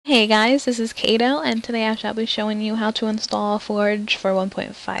Hey guys, this is Kaiidoe, and today I shall be showing you how to install Forge for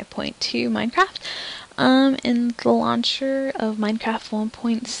 1.5.2 Minecraft in the launcher of Minecraft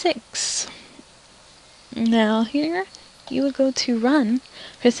 1.6. Now here, you would go to run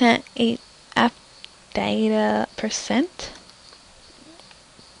 %8 app data %,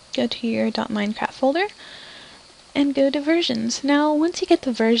 go to your .minecraft folder, and go to versions. Now once you get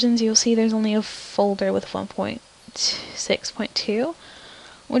the versions, you'll see there's only a folder with 1.6.2,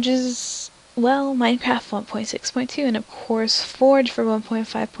 which is, well, Minecraft 1.6.2, and of course Forge for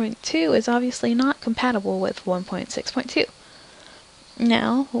 1.5.2 is obviously not compatible with 1.6.2.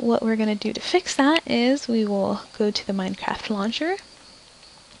 Now, what we're going to do to fix that is we will go to the Minecraft launcher,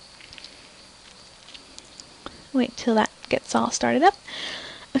 wait till that gets all started up.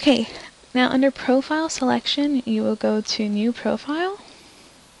 Okay, now under profile selection, you will go to new profile.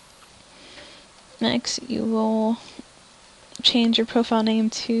 Next, you will change your profile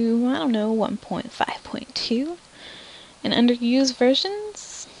name to, I don't know, 1.5.2, and under use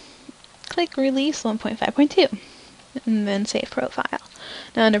versions, click release 1.5.2, and then save profile.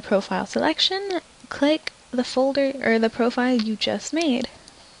 Now under profile selection, click the folder or the profile you just made.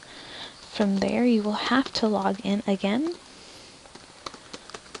 From there you will have to log in again,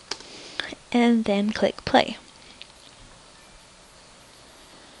 and then click play.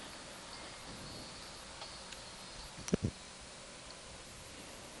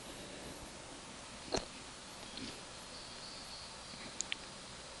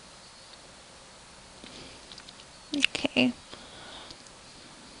 Okay.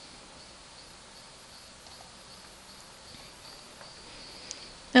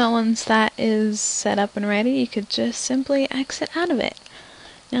 Now once that is set up and ready, you could just simply exit out of it.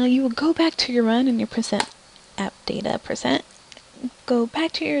 Now you will go back to your run and your %app data %, go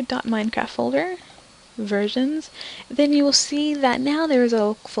back to your .minecraft folder, versions, then you will see that now there is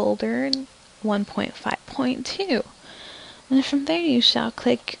a folder 1.5.2. And from there you shall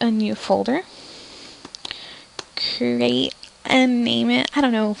click a new folder, create and name it, I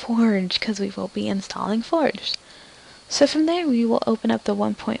don't know, Forge, because we will be installing Forge. So from there we will open up the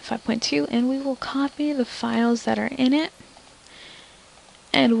 1.5.2 and we will copy the files that are in it,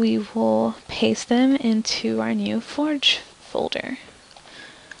 and we will paste them into our new Forge folder.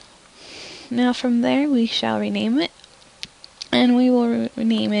 Now from there we shall rename it, and we will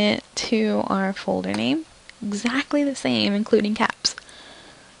rename it to our folder name, exactly the same, including caps.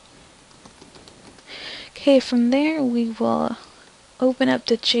 Okay, from there we will open up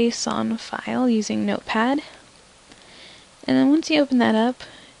the JSON file using Notepad, and then once you open that up,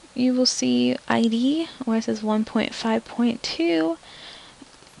 you will see ID where it says 1.5.2.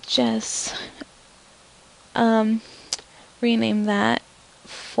 Just rename that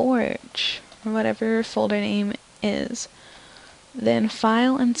Forge, or whatever your folder name is. Then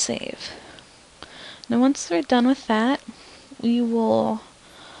file and save. Now once we're done with that, we will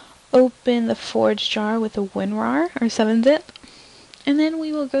open the Forge jar with a WinRAR or 7-zip, and then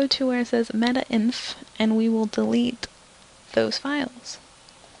we will go to where it says meta-inf, and we will delete those files.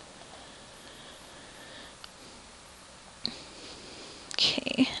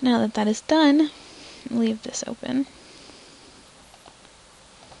 Okay, now that that is done, leave this open.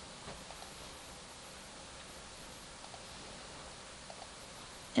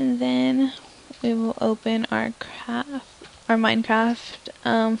 And then we will open our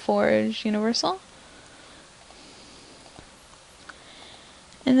Minecraft Forge Universal.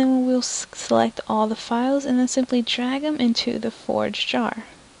 And then we'll select all the files and then simply drag them into the Forge jar.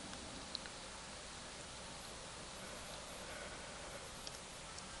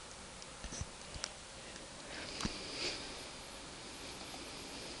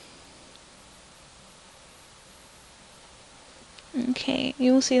 Okay,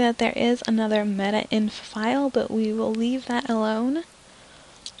 you will see that there is another meta-inf file, but we will leave that alone.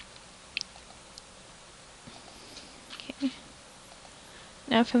 Okay.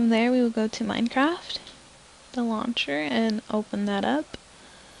 Now from there we will go to Minecraft, the launcher, and open that up.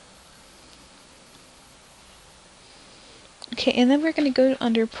 Okay, and then we're going to go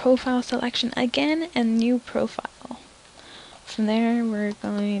under profile selection again and new profile. From there we're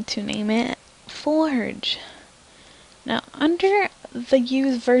going to name it Forge. Now under the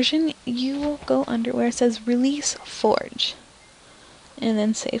use version, you will go under where it says release Forge, and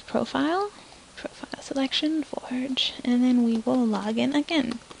then save profile, profile selection, Forge, and then we will log in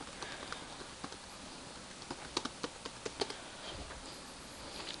again.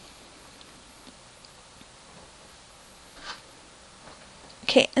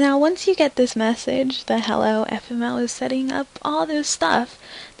 Okay, now once you get this message, the hello FML is setting up all this stuff,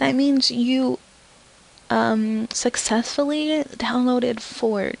 that means you successfully downloaded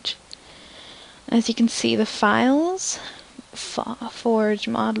Forge. As you can see, the files, Forge,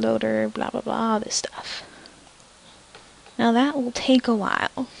 mod loader, blah blah blah, this stuff. Now that will take a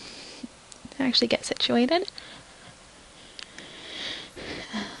while to actually get situated.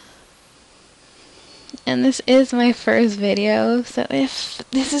 And this is my first video, so if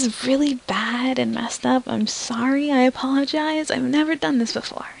this is really bad and messed up, I'm sorry, I apologize. I've never done this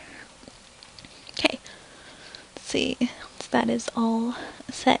before. Okay, let's see, once that is all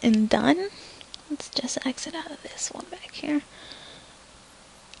set and done, let's just exit out of this one back here.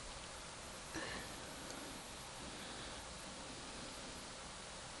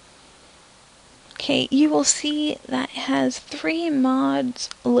 Okay, you will see that it has 3 mods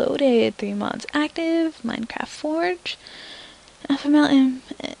loaded, 3 mods active: Minecraft Forge, FML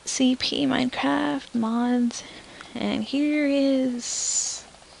CP Minecraft mods, and here is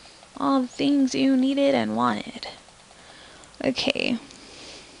all the things you needed and wanted. Okay,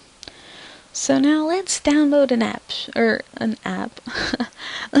 so now let's download an app,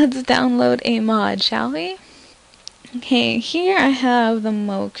 let's download a mod, shall we? Okay, here I have the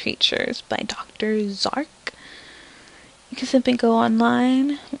Mo Creatures by Dr. Zark. You can simply go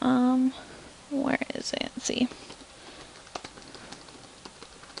online. Where is it? Let's see.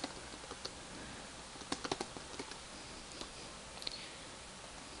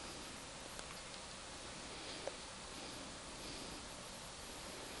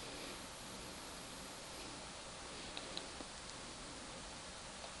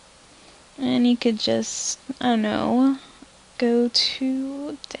 And you could just, I don't know, go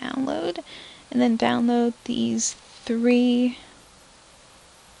to download, and then download these three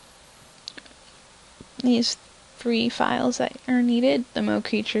files that are needed: the Mo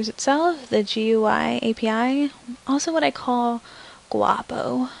Creatures itself, the GUI API, also what I call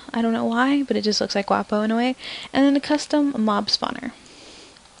Guapo. I don't know why, but it just looks like Guapo in a way, and then a custom mob spawner.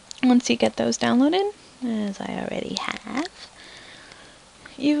 Once you get those downloaded, as I already have,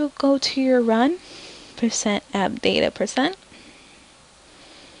 you will go to your run %appdata%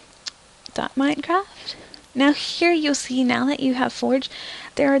 .minecraft. Now here you'll see, now that you have Forge,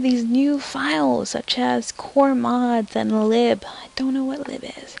 there are these new files such as core mods and lib. I don't know what lib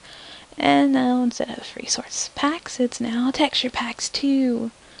is. And now instead of resource packs, it's now texture packs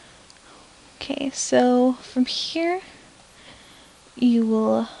too. Okay, so from here you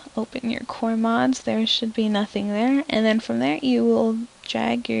will open your core mods. There should be nothing there, and then from there you will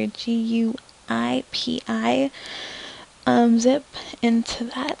drag your GUIPI zip into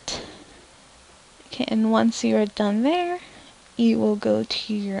that. Okay, and once you are done there, you will go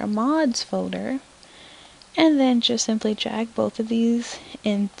to your mods folder, and then just simply drag both of these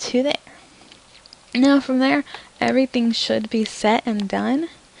into there. Now from there, everything should be set and done,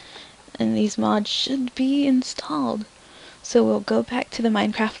 and these mods should be installed. So we'll go back to the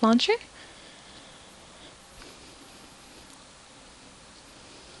Minecraft launcher.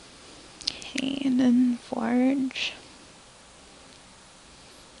 Okay, and then Forge,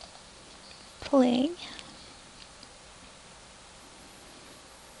 play.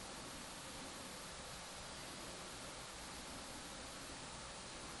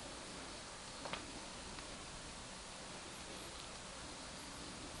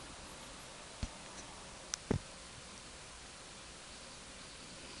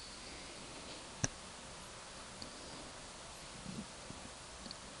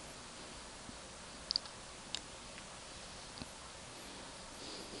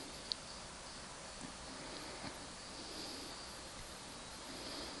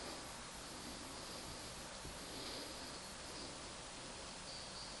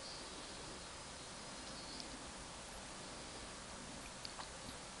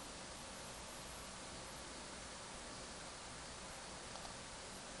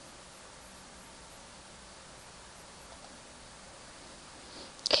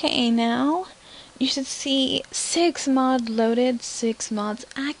 Okay, now you should see 6 mods loaded, 6 mods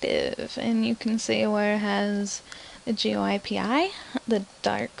active, and you can see where it has the GUIPI, the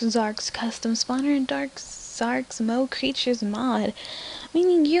Dark Zark's custom spawner, and Dark Zark's Mo Creatures mod,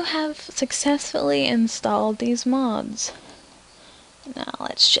 meaning you have successfully installed these mods. Now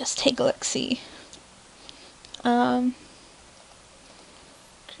let's just take a look, see. Create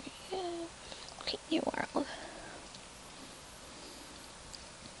new world.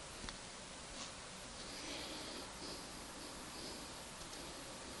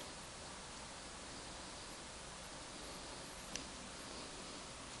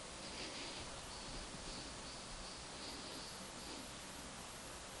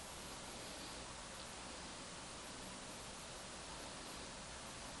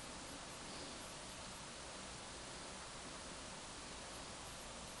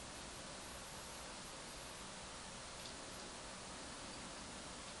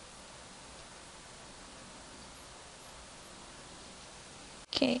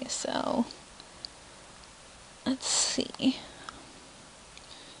 Okay, so let's see.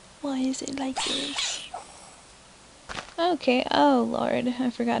 Why is it like this? Okay, oh lord,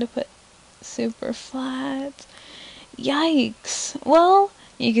 I forgot to put super flat. Yikes. Well,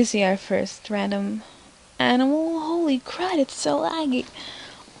 you can see our first random animal. Holy crud, it's so laggy.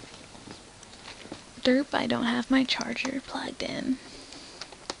 Derp, I don't have my charger plugged in.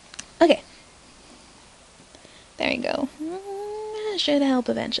 Okay. There we go. Should help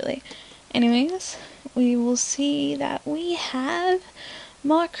eventually. Anyways, we will see that we have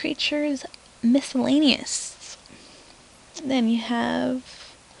more creatures miscellaneous. Then you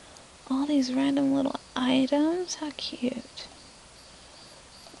have all these random little items. How cute.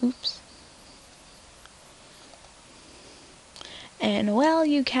 Oops. And well,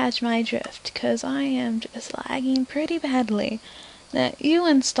 you catch my drift, because I am just lagging pretty badly. That you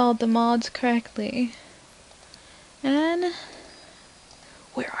installed the mods correctly. And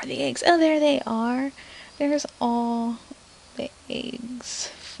where are the eggs? Oh, there they are. There's all the eggs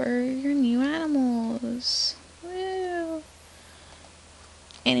for your new animals. Woo!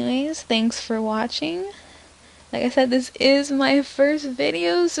 Anyways, thanks for watching. Like I said, this is my first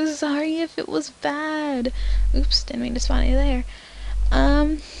video, so sorry if it was bad. Oops, didn't mean to spawn you there.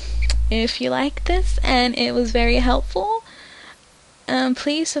 If you like this and it was very helpful,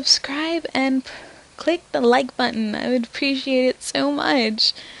 please subscribe and click the like button. I would appreciate it so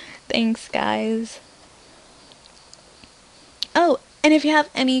much. Thanks, guys. Oh, and if you have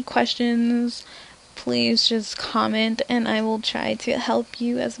any questions, please just comment and I will try to help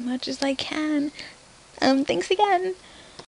you as much as I can. Thanks again.